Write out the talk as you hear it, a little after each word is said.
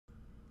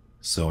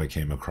So I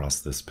came across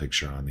this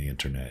picture on the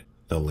internet.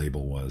 The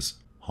label was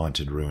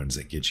Haunted Ruins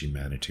at Gitchie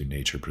Manitou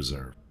Nature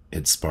Preserve.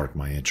 It sparked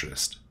my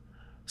interest,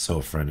 so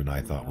a friend and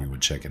I thought we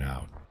would check it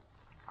out.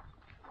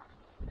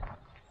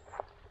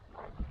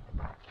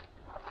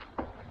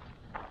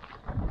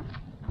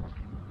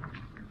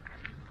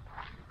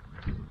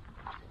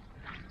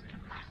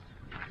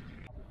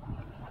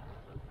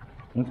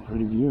 That's a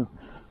pretty view.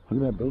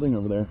 Look at that building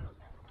over there.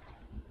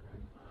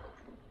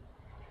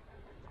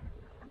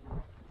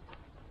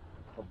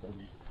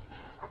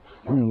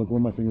 Come here, look where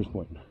my finger's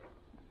pointing.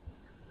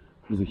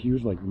 There's a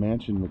huge, like,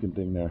 mansion-looking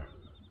thing there.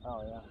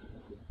 Oh, yeah.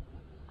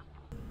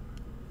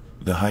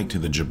 The hike to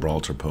the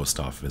Gibraltar post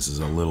office is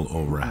a little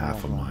over a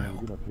half a mile.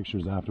 I'll get our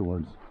pictures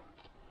afterwards.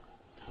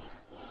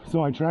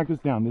 So I tracked this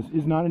down. This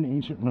is not an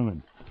ancient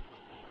ruin.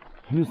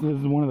 This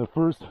is one of the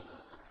first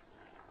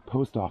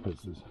post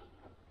offices.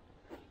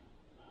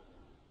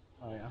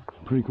 Oh, yeah.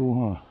 Pretty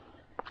cool,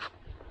 huh?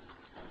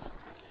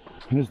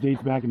 And this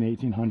dates back in the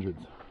 1800s.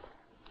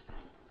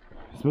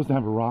 It's supposed to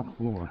have a rock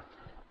floor.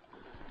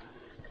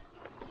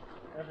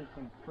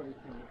 Everything's pretty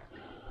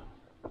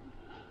cool.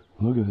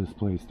 Look at this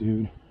place,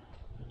 dude.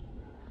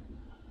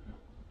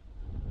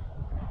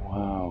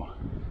 Wow.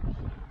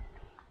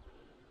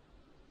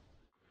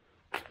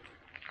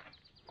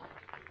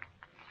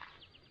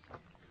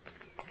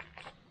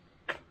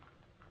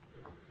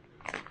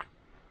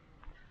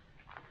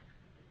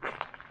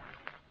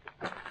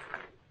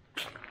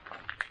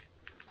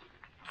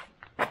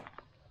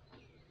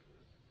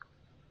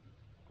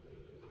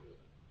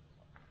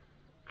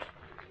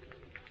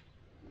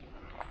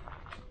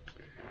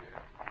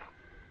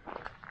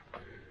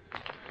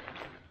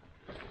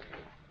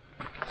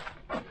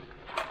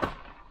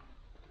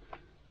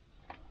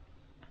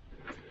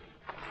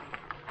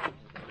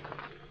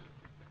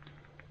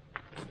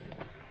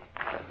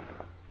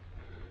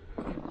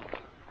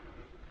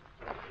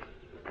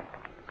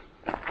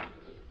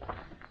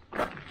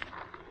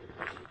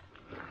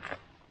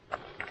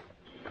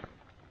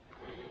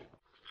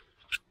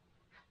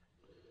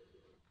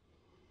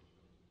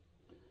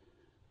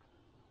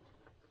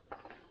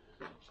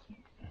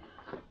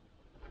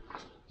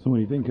 So what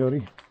do you think,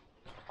 Cody?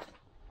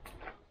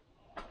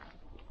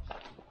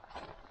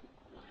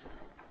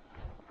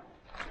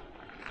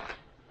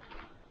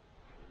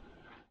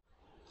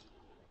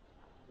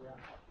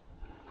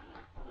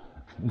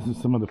 This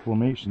is some of the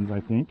formations, I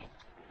think.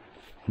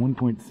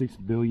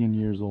 1.6 billion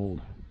years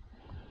old.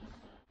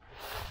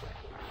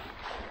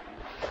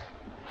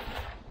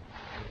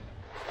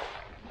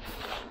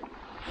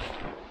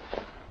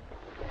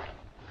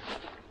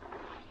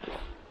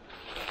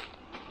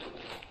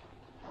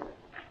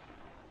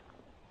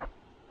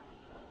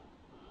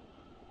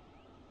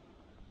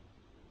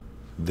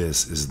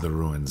 This is the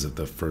ruins of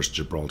the first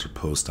Gibraltar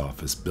post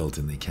office built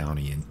in the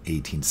county in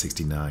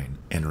 1869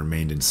 and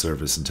remained in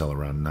service until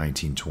around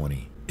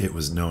 1920. It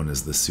was known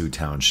as the Sioux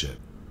Township.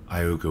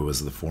 Iuka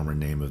was the former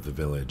name of the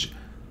village,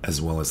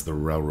 as well as the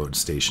railroad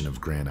station of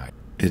Granite.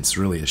 It's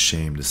really a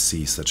shame to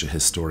see such a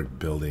historic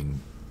building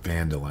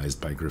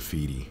vandalized by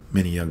graffiti.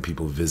 Many young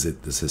people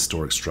visit this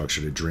historic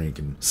structure to drink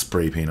and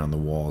spray paint on the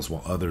walls,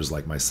 while others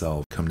like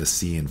myself come to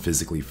see and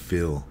physically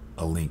feel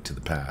a link to the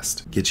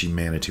past. Gitchie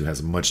Manitou has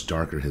a much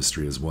darker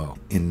history as well.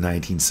 In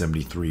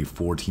 1973,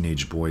 4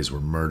 teenage boys were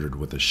murdered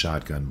with a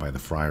shotgun by the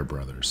Fryer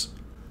brothers.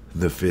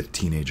 The 5th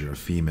teenager, a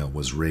female,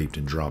 was raped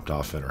and dropped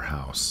off at her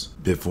house.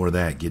 Before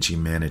that, Gitchie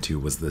Manitou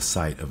was the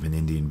site of an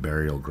Indian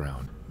burial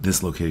ground.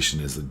 This location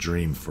is a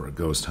dream for a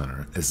ghost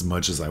hunter. As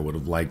much as I would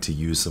have liked to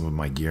use some of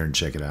my gear and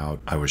check it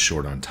out, I was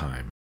short on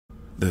time.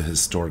 The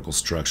historical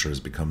structure has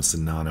become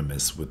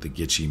synonymous with the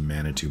Gitchie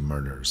Manitou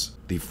murders.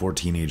 The 4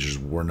 teenagers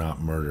were not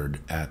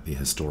murdered at the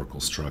historical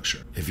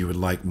structure. If you would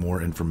like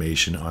more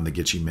information on the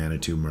Gitchie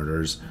Manitou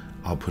murders,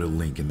 I'll put a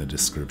link in the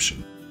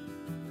description.